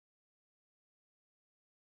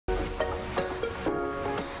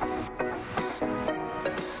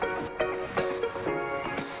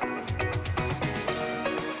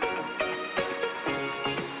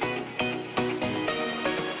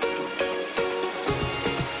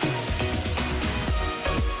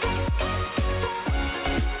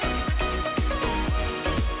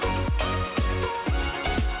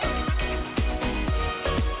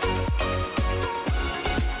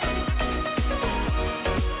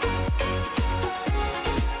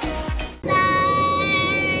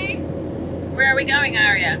we going,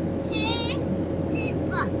 Aria? To the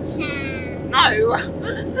butcher. No!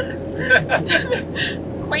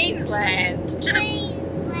 Queensland. To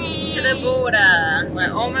the border.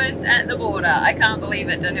 We're almost at the border. I can't believe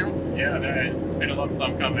it, Daniel. Yeah, I know. It's been a long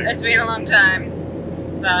time coming. It's been a long time.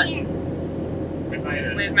 But Yeah. We've made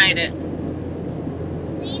it. we've made it.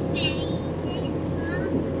 We made it,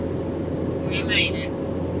 Mum. We made it.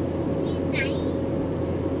 We made it.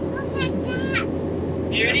 Look at that.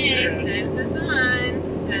 Here it That's is. it. There's the sign.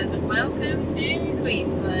 It says, "Welcome to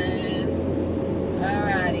Queensland."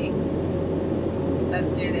 Alrighty.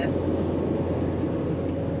 Let's do this.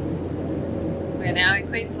 We're now in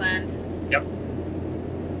Queensland. Yep.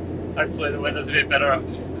 Hopefully the weather's a bit better up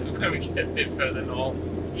when we get a bit further north.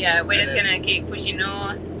 Yeah, we're And just then- going to keep pushing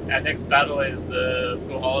north. Our next battle is the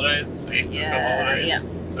school holidays, Easter school Yeah, holidays. yep.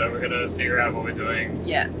 So we're going to figure out what we're doing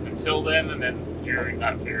Yeah, until then and then during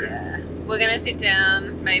that period. yeah. We're going to sit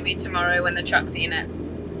down maybe tomorrow when the truck's in it,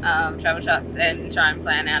 travel trucks, and try and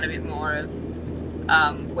plan out a bit more of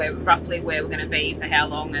roughly where we're going to be for how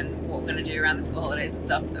long and what we're going to do around the school holidays and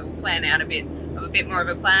stuff. So we'll plan out a bit more of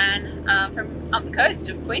a plan from up the coast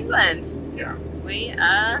of Queensland. Yeah. We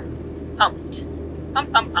are pumped.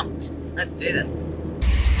 Pumped. Let's do this.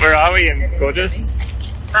 Where are we in gorgeous?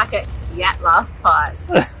 Back at Yatla Pies.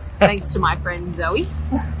 Thanks to my friend Zoe,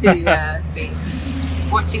 who has been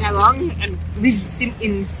watching along and lives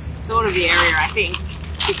in sort of the area, I think.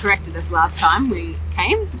 She corrected us last time we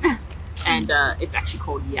came. And it's actually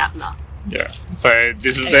called Yatla. Yeah. So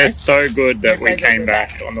they're so good that we came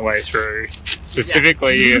back on the way through.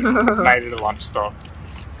 Specifically made it a lunch stop.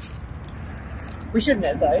 We shouldn't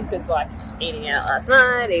have though, because like eating out last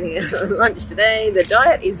night, eating out at lunch today, the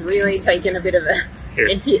diet is really taking a bit of a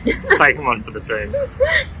hit. Take them on for the team.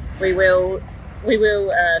 We will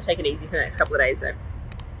take it easy for the next couple of days though.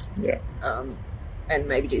 Yeah. And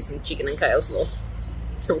maybe do some chicken and kale slaw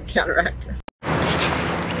to counteract.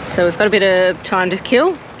 So we've got a bit of time to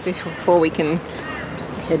kill before we can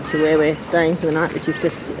head to where we're staying for the night, which is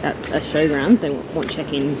just at a showground. They won't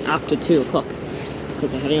check in after 2 o'clock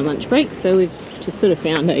because they're having a lunch break. So we've just sort of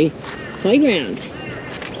found a playground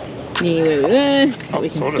near where we were that we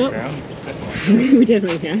can stop. We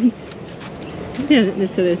definitely found. Yeah,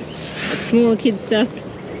 so there's like smaller kids stuff,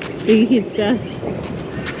 bigger kids stuff,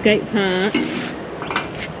 skate park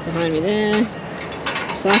behind me there,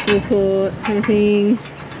 basketball court kind of thing,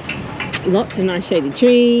 lots of nice shady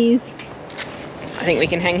trees. I think we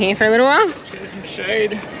can hang here for a little while. Chairs in the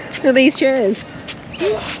shade. Look at these chairs.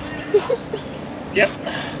 Yep.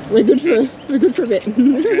 We're good for a bit.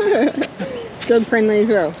 Dog friendly as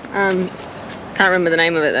well. Can't remember the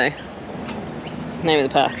name of it though. Name of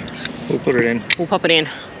the park. We'll put it in. We'll pop it in.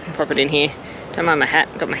 I'll pop it in here. Don't mind my hat.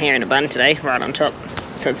 Got my hair in a bun today, right on top,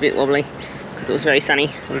 so it's a bit wobbly because it was very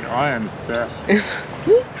sunny. Look, I am set.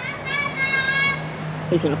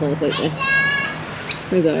 He's gonna fall asleep there.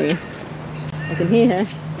 Where's Aria? I can hear her.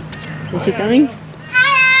 Is she coming?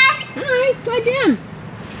 Hi, slide down.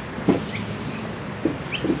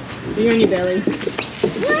 You're on your belly.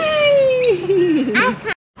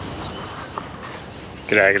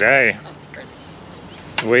 G'day, g'day.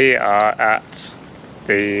 We are at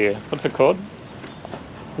the, what's it called?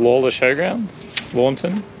 Lawler Showgrounds?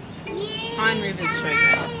 Lawnton? Pine Rivers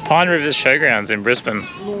Showground. Pine Rivers Showgrounds in Brisbane.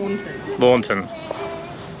 Lawnton.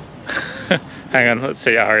 Hang on, let's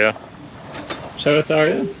see Aria. Show us,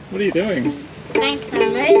 Aria. What are you doing? Playing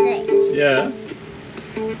some music. Yeah.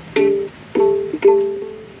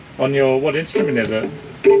 On your, what instrument is it?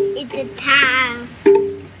 It's a towel.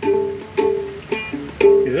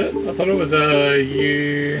 Is it? I thought it was a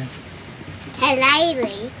Ukulele.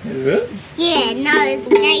 Is it? Yeah, no, it's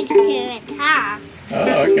next to a towel.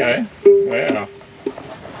 Oh, okay. Wow.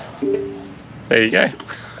 There you go.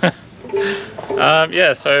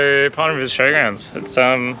 Yeah, so Pine Rivers Showgrounds. It's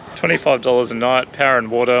 $25 a night, power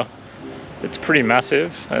and water. It's pretty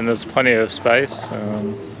massive and there's plenty of space.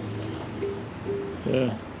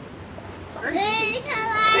 Yeah.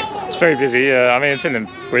 It's very busy, yeah. I mean, it's in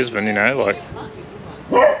Brisbane, you know, like,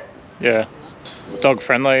 yeah, dog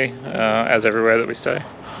friendly, as everywhere that we stay.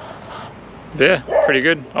 Yeah, pretty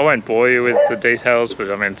good. I won't bore you with the details, but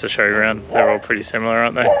I mean, it's a showground. They're all pretty similar,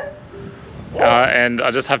 aren't they? And I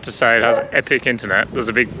just have to say, it has epic internet. There's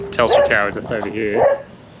a big Telstra tower just over here.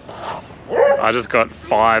 I just got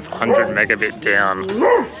 500 megabit down.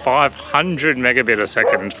 500 megabit a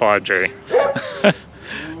second 5G.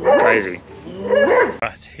 Crazy.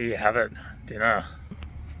 Right, here you have it. Dinner.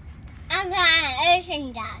 I'm got an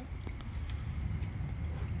ocean dog.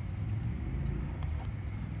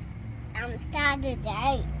 I'm started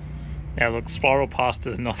out. Now look, spiral past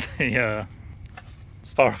is not the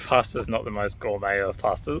Spiral pasta is not the most gourmet of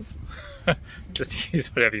pastas. Just use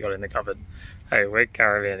whatever you got in the cupboard. Hey, we're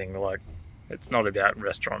caravanning, like, it's not about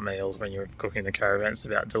restaurant meals when you're cooking the caravan. It's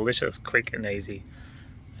about delicious, quick and easy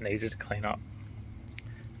to clean up.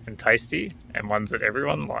 And tasty, and ones that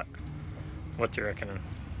everyone like. What do you reckon?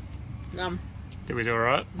 Did we do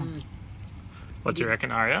alright? What do you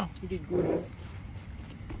reckon, Aria? You did good.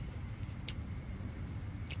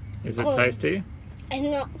 Is it tasty? It's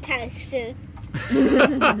not tasty.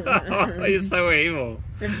 You're so evil.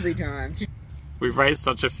 Every time. We've raised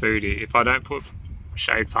such a foodie. If I don't put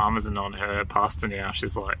shaved parmesan on her pasta now,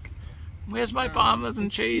 she's like, where's my parmesan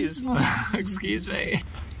cheese? Excuse me.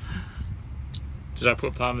 Did I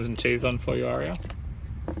put parmesan cheese on for you, Aria?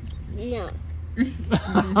 No.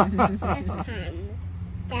 That's ham.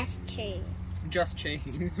 That's cheese. Just cheese.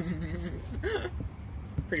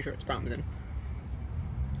 Pretty sure it's parmesan.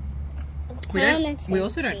 We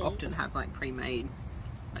also don't often have like pre-made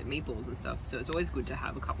like meatballs and stuff, so it's always good to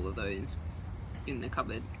have a couple of those in the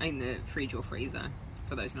cupboard, in the fridge or freezer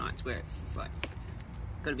for those nights where it's just like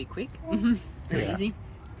got to be quick and easy.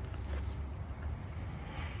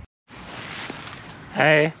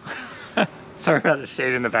 Hey, sorry about the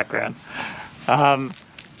shade in the background.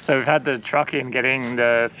 So we've had the truck in getting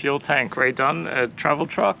the fuel tank redone at Travel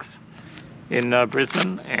Trucks in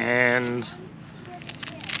Brisbane, and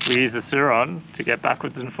we use the Suron to get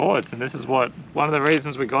backwards and forwards, and this is one of the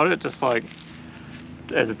reasons we got it, just like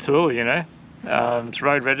as a tool, you know. It's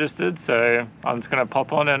road registered, so I'm just going to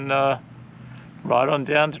pop on and ride on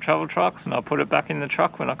down to Travel Trucks, and I'll put it back in the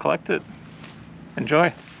truck when I collect it.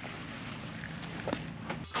 Enjoy.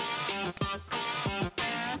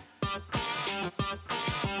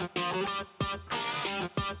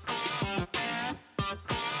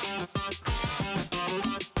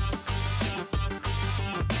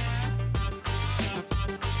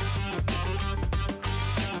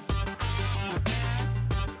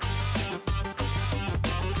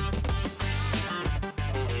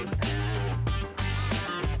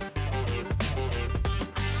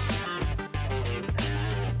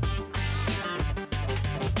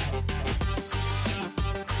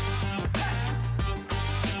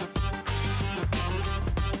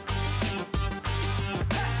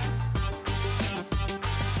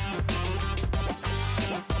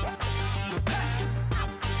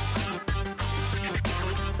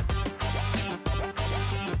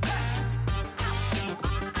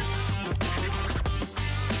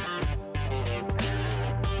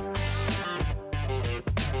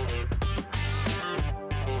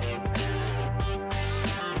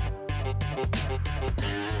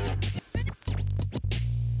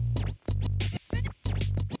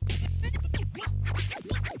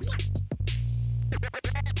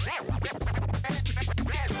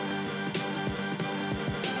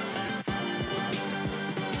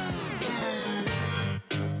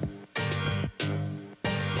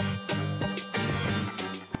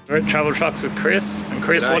 We're at Travel Trucks with Chris, and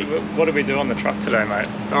Chris, what did we do on the truck today, mate?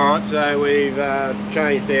 Alright, so we've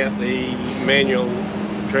changed out the manual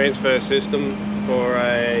transfer system for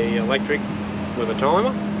a electric with a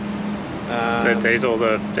timer. The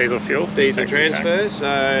diesel fuel? Diesel transfer,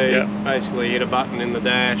 so basically hit a button in the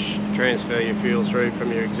dash, transfer your fuel through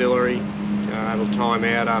from your auxiliary, it'll time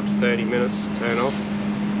out after 30 minutes, turn off.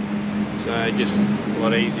 So just a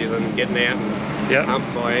lot easier than getting out and pump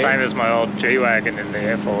by hand. Same as my old G-Wagon in the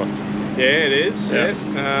Air Force. Yeah, it is. Yeah.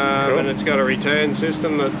 Cool. And it's got a return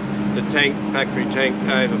system that the factory tank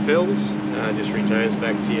overfills, just returns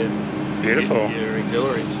back to your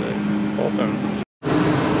auxiliary. So awesome.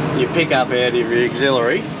 You pick up out of your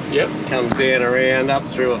auxiliary. Yep. Comes down around up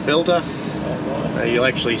through a filter. You'll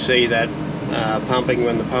actually see that pumping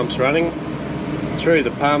when the pump's running. Through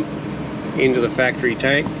the pump into the factory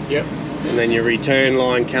tank. Yep. And then your return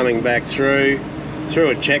line coming back through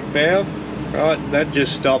a check valve, right? That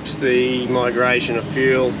just stops the migration of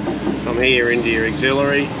fuel from here into your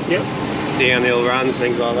auxiliary. Yep. Downhill runs,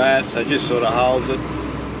 things like that. So it just sort of holds it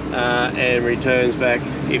and returns back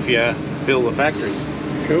if you fill the factory.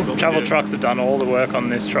 Cool. Travel Trucks have done all the work on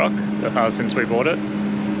this truck since we bought it,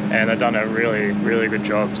 and they've done a really, really good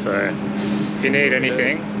job. So if you need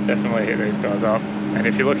anything, definitely hit these guys up. And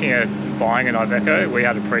if you're looking at buying an Iveco, we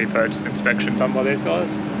had a pre-purchase inspection done by these guys,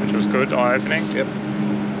 which was good, eye-opening. Yep.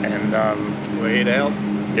 And we're here to help.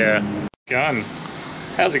 Yeah. Going.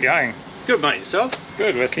 How's it going? Good, mate. Yourself?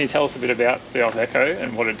 Good. Wes, can you tell us a bit about the Iveco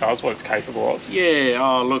and what it does, what it's capable of? Yeah.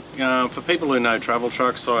 Oh, look. For people who know Travel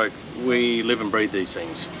Trucks, like, we live and breathe these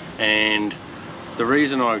things, and the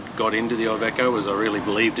reason I got into the Iveco was I really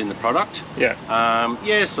believed in the product. Yeah.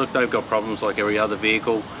 Yes, look, they've got problems like every other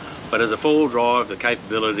vehicle, But as a four-wheel drive, the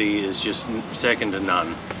capability is just second to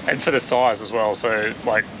none. And for the size as well, so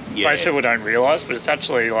like most people don't realise, but it's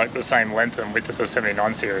actually like the same length and width as the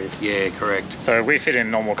 79 series. Yeah, correct. So we fit in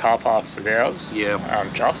normal car parks with ours. Yeah.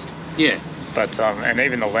 Yeah. But and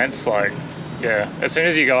even the length, like, yeah, as soon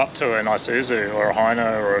as you go up to an Isuzu or a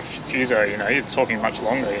Hino or a Fuso, you know, you're talking much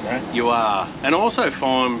longer, you know. You are. And I also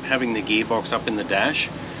find having the gearbox up in the dash,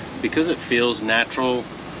 because it feels natural,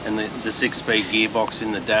 and the 6-speed gearbox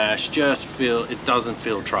in the dash it doesn't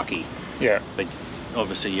feel trucky. Yeah. But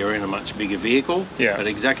obviously you're in a much bigger vehicle. Yeah. But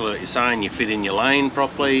exactly what you're saying, you fit in your lane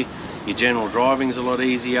properly, your general driving's a lot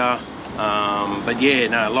easier. But yeah,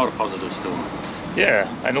 no, a lot of positives to them. Yeah,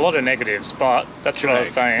 and a lot of negatives, but that's what I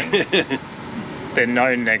was saying. They're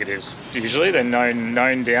known negatives. Usually they're known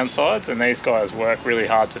downsides, and these guys work really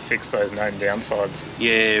hard to fix those known downsides.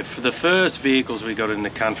 Yeah, for the first vehicles we got in the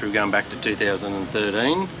country going back to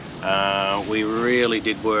 2013, we really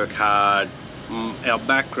did work hard. Our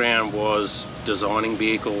background was designing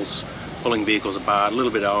vehicles, pulling vehicles apart, a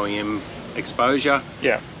little bit of OEM exposure.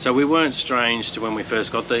 Yeah. So we weren't strange to when we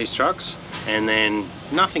first got these trucks, and then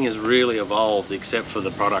nothing has really evolved except for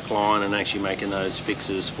the product line and actually making those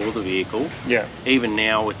fixes for the vehicle. Yeah. Even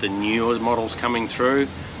now with the newer models coming through,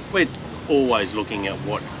 we're always looking at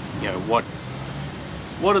what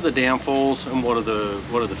are the downfalls and what are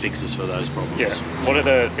the fixes for those problems. Yeah. What are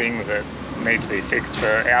the things that need to be fixed for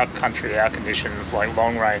our country, our conditions, like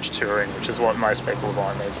long range touring, which is what most people are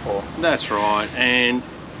buying these for. That's right. And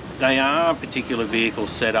they are particular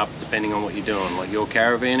vehicles set up depending on what you're doing. Like your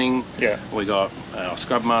caravanning, we got our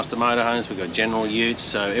Scrubmaster motorhomes, we got general utes,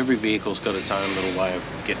 so every vehicle's got its own little way of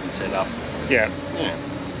getting set up. Yeah,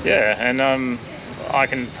 and I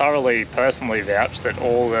can thoroughly personally vouch that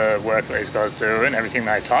all the work that these guys do and everything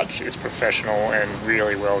they touch is professional and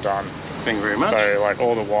really well done. Thank you very much. So like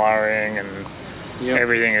all the wiring and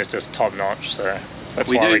everything is just top notch. So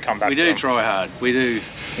that's why we come back. We to do them. try hard. We do.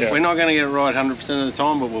 Yeah. We're not going to get it right 100% of the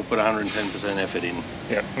time, but we'll put 110% effort in.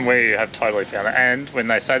 Yeah, and we have totally found it. And when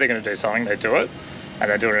they say they're going to do something, they do it, and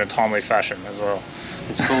they do it in a timely fashion as well.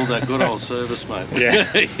 It's called that good old service, mate.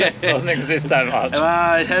 It doesn't exist that much.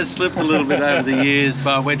 It has slipped a little bit over the years,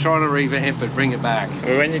 but we're trying to revamp it, bring it back.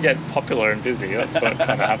 Well, when you get popular and busy, that's what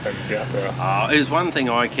kind of happens. You have to. There's one thing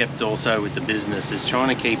I kept also with the business is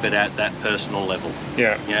trying to keep it at that personal level.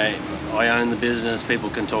 Yeah. You know, I own the business. People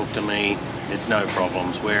can talk to me. It's no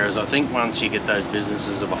problems. Whereas I think once you get those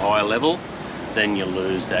businesses of a higher level, then you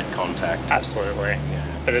lose that contact. Absolutely.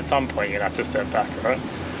 Yeah. But at some point, you're gonna have to step back, right?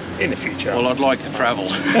 In the future. Well, I'd like to travel.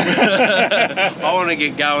 I want to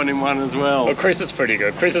get going in one as well. Well, Chris is pretty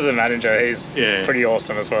good. Chris is the manager. He's pretty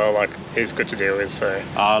awesome as well. Like, he's good to deal with. So.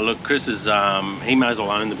 Look, Chris is. He may as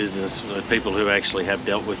well own the business. The people who actually have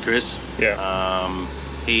dealt with Chris. Yeah.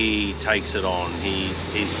 He takes it on.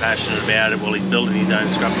 He's passionate about it. Well, he's building his own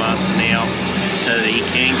Scrubmaster now, so that he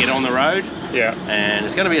can get on the road. Yeah. And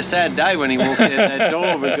it's going to be a sad day when he walks out that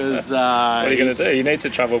door because... what are you going to do? You need to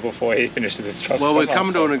travel before he finishes his truck. Well, we've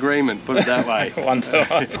come to an agreement, put it that way. One to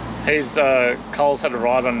one. Cole's had a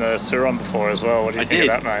ride on the Suron before as well. What do you think of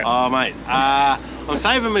that, mate? Oh, mate. I'm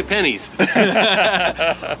saving my pennies.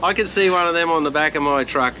 I can see one of them on the back of my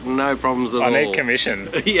truck, no problems at all. I need commission.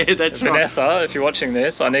 Yeah, that's right. Vanessa, if you're watching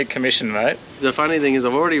this, I need commission, mate. The funny thing is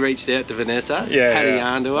I've already reached out to Vanessa, had a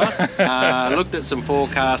yarn to her, looked at some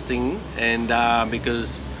forecasting, and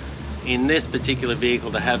because in this particular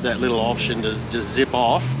vehicle to have that little option to just zip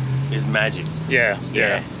off is magic.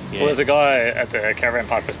 Yeah. Well, there's a guy at the caravan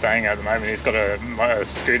park we're staying at the moment. He's got a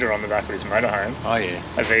scooter on the back of his motorhome. Oh yeah.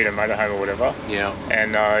 A Vita motorhome or whatever. Yeah.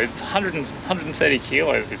 And it's 130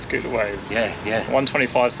 kilos. His scooter weighs. Yeah.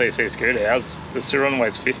 125cc scooter. Ours, the Suron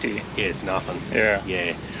weighs 50. Yeah, it's nothing.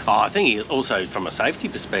 Yeah. I think also from a safety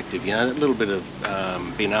perspective, you know, a little bit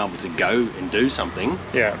of being able to go and do something.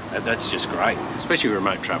 Yeah. That's just great, especially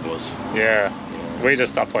remote travellers. Yeah. We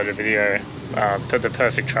just uploaded a video. The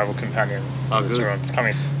perfect travel companion. Oh, good. It's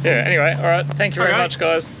coming. Yeah, anyway, all right. Thank you very much,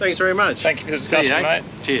 guys. Thanks very much. Thank you for the discussion, mate.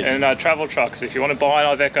 Cheers. And travel trucks, if you want to buy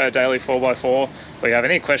an Iveco Daily 4x4, or you have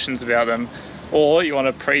any questions about them, or you want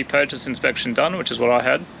a pre-purchase inspection done, which is what I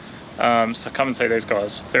had, so come and see these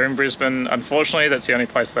guys. They're in Brisbane. Unfortunately, that's the only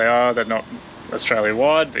place they are. They're not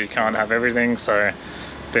Australia-wide, but you can't have everything. So,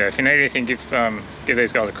 yeah, if you need anything, give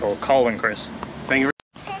these guys a call. Cole and Chris. Thank you.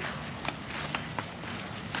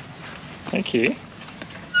 Thank you.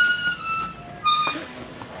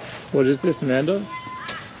 What is this, Amanda?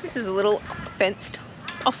 This is a little fenced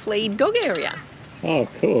off-lead dog area. Oh,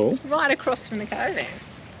 cool. Right across from the caravan.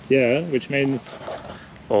 Yeah, which means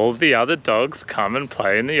all the other dogs come and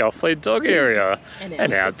play in the off-lead dog area.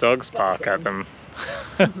 And our dogs bark at them.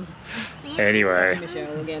 Anyway.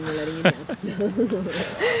 Michelle, again, we're letting you down.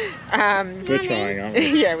 We're trying, aren't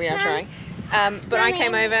we? Yeah, we are trying. But I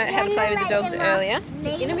came over, had a play with the dogs earlier.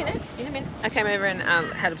 In a minute. I came over and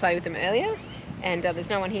had a play with them earlier. And there's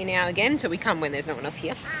no one here now again, so we come when there's no one else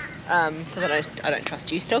here. Because I don't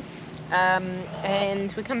trust you still.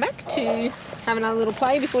 And we come back to have another little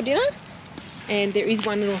play before dinner. And there is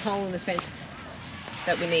one little hole in the fence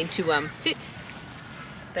that we need to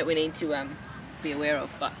that we need to be aware of,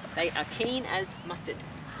 but they are keen as mustard.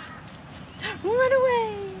 Run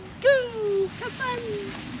away! Go! Have fun!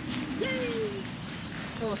 Yay!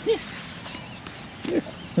 Oh, sniff! Sniff.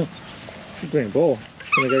 She's playing a ball.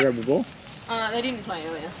 Can I go grab the ball? They didn't play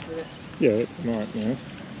earlier with it. Yeah, it might, yeah.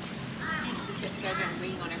 Just get to go down and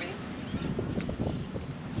wing on everything.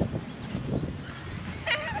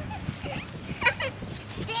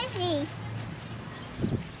 Disney.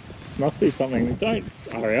 This must be something. Don't,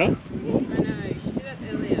 Aria. I know, she did that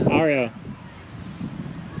earlier. Aria.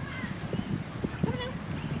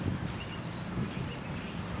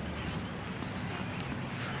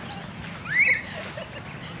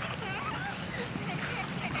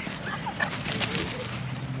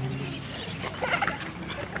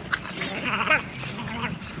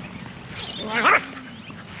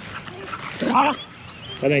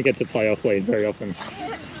 I don't get to play off lead very often.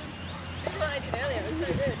 That's what I did earlier, it was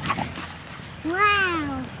so good.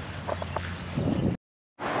 Wow.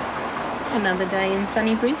 Another day in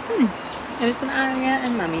sunny Brisbane. And it's an Aria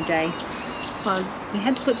and Mummy day. Well, we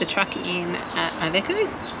had to put the truck in at Iveco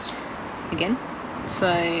again. So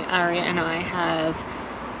Aria and I have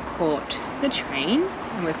caught the train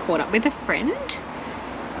and we've caught up with a friend.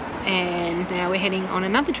 And now we're heading on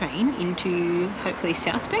another train into hopefully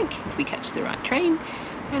Southbank if we catch the right train,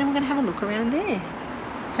 and we're going to have a look around there.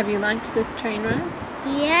 Have you liked the train rides?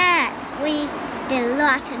 Yes, we did a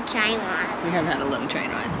lot of train rides. We have had a lot of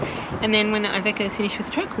train rides. And then when Iveco is finished with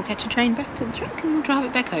the truck, we'll catch a train back to the truck and we'll drive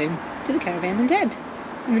it back home to the caravan and Dad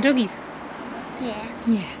and the doggies. Yes.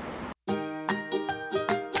 Yeah.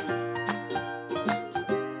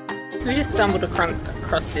 So we just stumbled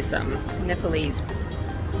across this Nepalese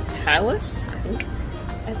palace, I think.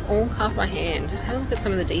 It's all carved by hand. Have a look at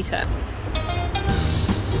some of the detail.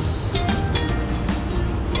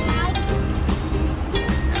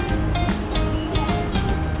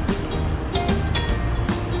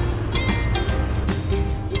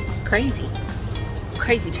 Crazy.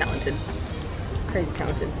 Crazy talented. Crazy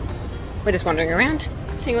talented. We're just wandering around,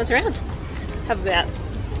 seeing what's around. Have about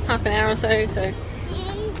half an hour or so, so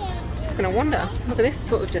just gonna wander. Look at this, this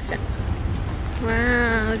is what we've just found.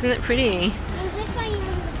 Wow, isn't it pretty?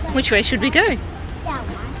 Which way should we go? That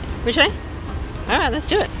one. Which way? Alright, let's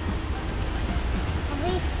do it.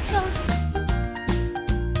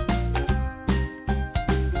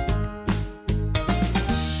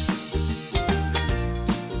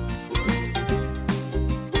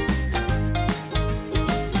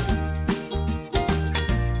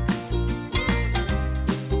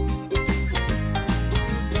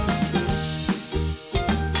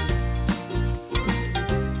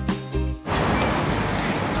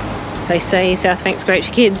 They say Southbank's great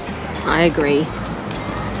for kids. I agree.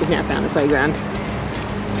 We've now found a playground.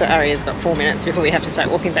 So Aria's got 4 minutes before we have to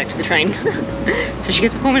start walking back to the train. So she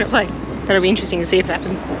gets a 4-minute play. That'll be interesting to see if it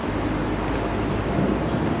happens.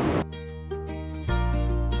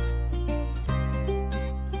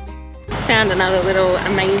 Found another little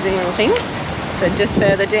amazing little thing. So just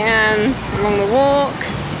further down along the walk,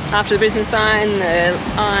 after the Brisbane sign, the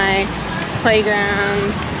eye,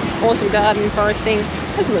 playground, awesome garden, forest thing.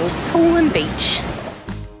 There's a little pool and beach.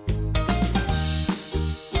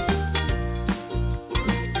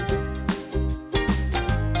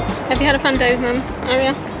 Have you had a fun day with Mum,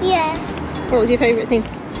 Aria? Yes. What was your favourite thing?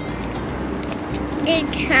 The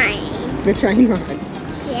train. The train ride.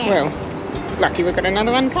 Yes. Well, lucky we've got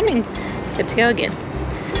another one coming. Good to go again.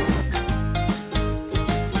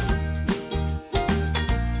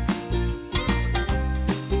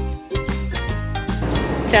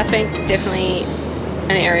 Southbank, definitely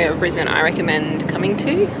an area of Brisbane I recommend coming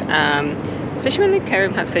to, especially when the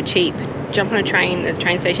caravan park's so cheap. Jump on a train, there's a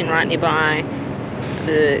train station right nearby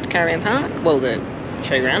the caravan park, well, the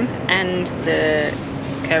showgrounds, and the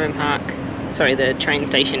caravan park, sorry, the train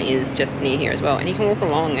station is just near here as well, and you can walk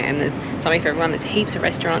along and there's something for everyone. There's heaps of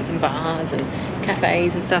restaurants and bars and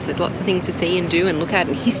cafes and stuff. There's lots of things to see and do and look at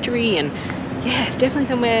and history, and yeah, it's definitely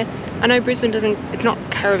somewhere. I know Brisbane it's not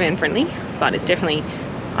caravan friendly, but it's definitely,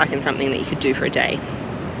 I reckon, something that you could do for a day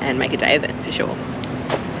and make a day of it for sure.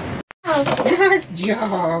 Nice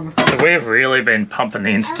job. So we've really been pumping the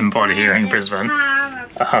Instant Pot here in Brisbane.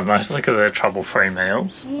 Mostly because they're trouble-free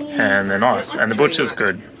meals and they're nice, and the butcher's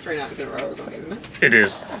good. 3 nights in a row or something, isn't it? It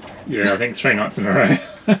is. Yeah, I think 3 nights in a row.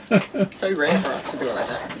 So rare for us to do it like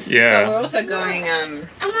that. Yeah. But we're also going,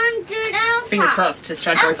 Come on, dude, Alpha. fingers crossed, to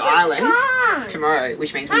Stradbroke Island tomorrow,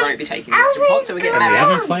 which means we won't be taking the Instant Pot, so we're getting And we that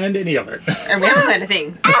out. haven't planned any of it. And we haven't planned a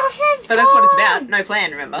thing. Alpha's But that's what it's about. No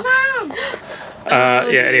plan, remember? Mom.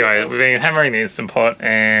 Yeah, anyway, we've been hammering the Instant Pot,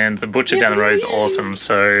 and the butcher down the road is awesome,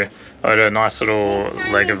 so I had a nice little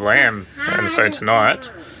leg of lamb, and so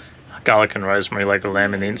tonight, garlic and rosemary leg of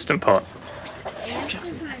lamb in the Instant Pot. Chuck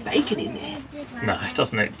some bacon in there. No, it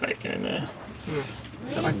doesn't need bacon in there.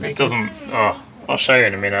 I like It bacon. doesn't, oh, I'll show you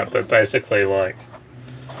in a minute, but basically, like,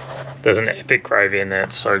 there's an epic gravy in there,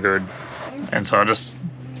 it's so good. And so I just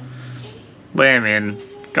lamb in,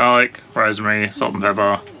 garlic, rosemary, salt and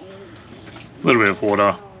pepper, a little bit of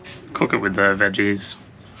water, cook it with the veggies,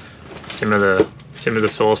 simmer the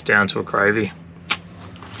sauce down to a gravy.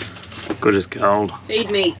 Good as gold.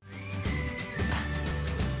 Feed me.